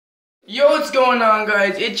Yo, what's going on,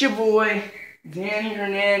 guys? It's your boy, Danny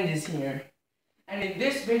Hernandez here. And in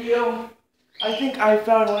this video, I think I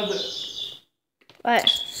found one of the...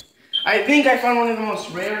 What? I think I found one of the most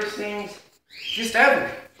rarest things just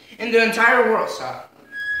ever in the entire world. Stop.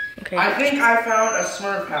 Okay. I think I found a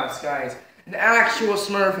Smurf house, guys. An actual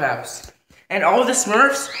Smurf house. And all the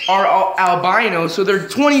Smurfs are all albino, so they're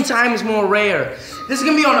 20 times more rare. This is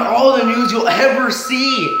gonna be on all the news you'll ever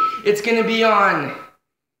see. It's gonna be on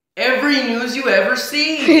every news you ever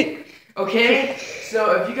see. Okay?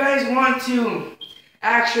 So if you guys want to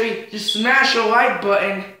actually just smash a like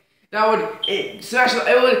button, that would it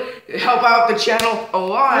would help out the channel a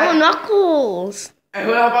lot. Oh, Knuckles. It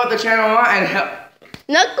would help out the channel a lot and help.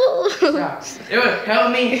 Knuckles. Yeah, it would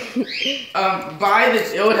help me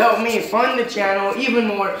it would help me fund the channel even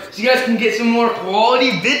more so you guys can get some more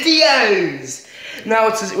quality videos. Now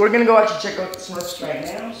we're gonna go actually check out the Smurfs right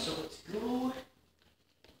now, so let's go.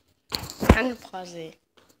 I'm gonna pause it.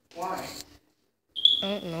 Why? I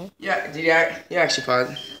don't know. Yeah, did you actually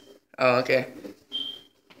pause it? Oh, okay.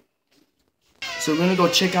 So we're gonna go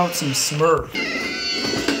check out some Smurf.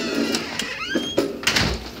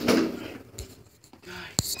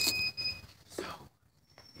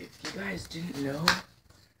 You guys didn't know,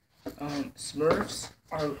 Smurfs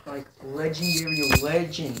are like legendary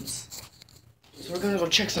legends. So we're gonna go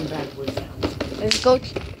check some bad boys now. Let's go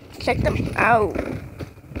check them out.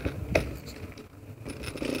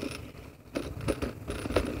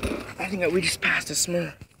 I think we just passed a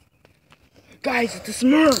Smurf. Guys, it's a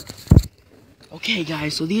Smurf! Okay,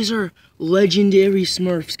 guys, so these are legendary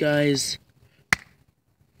Smurfs, guys.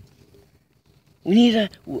 We need to...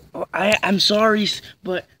 I'm sorry,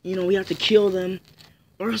 but, you know, we have to kill them,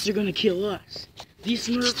 or else they're gonna kill us. These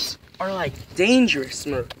Smurfs are, like, dangerous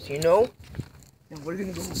Smurfs, you know? Now, we're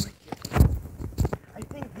gonna go over here. I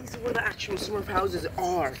think these are where the actual Smurf houses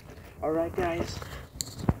are. Alright, guys?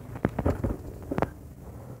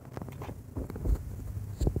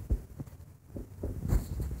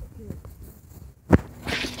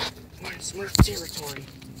 We're in Smurf territory.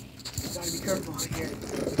 You gotta be careful out here.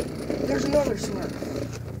 There's another Smurf.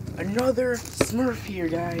 Another Smurf here,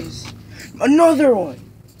 guys. Another one.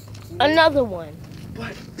 Another one.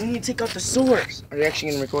 But we need to take out the source. Are you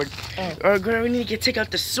actually gonna record? Oh. We need to take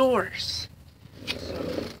out the source.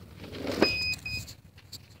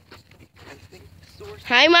 So,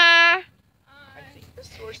 Hi, Ma. I think the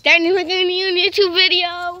source. Danny's making a new YouTube video.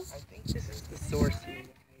 I think this is the source here,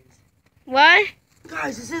 guys. What?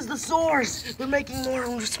 Guys, this is the source. They're making more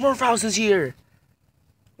Smurf houses here.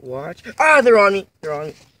 Watch. Ah, they're on me. They're on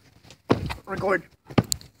me. Record.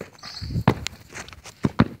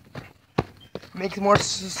 Make more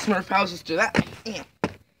Smurf houses to that. Yeah.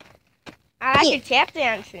 I like your tap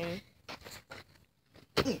dancing.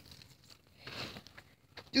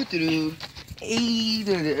 Doo-doo-doo. Hey,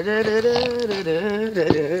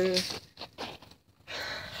 da-da-da-da-da-da-da-da.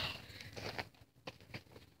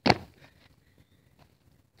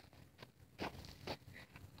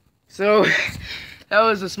 So, that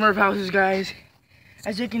was the Smurf houses, guys.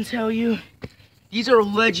 As I can tell you, these are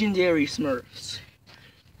legendary Smurfs.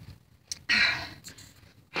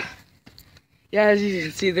 Yeah, as you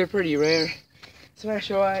can see, they're pretty rare. Smash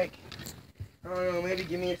a like. I don't know, maybe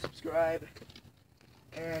give me a subscribe.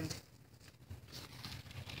 And,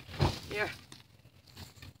 yeah.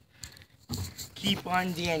 Keep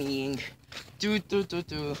on Dannying. Do.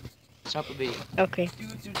 Chop a bait. Okay.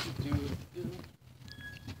 Do.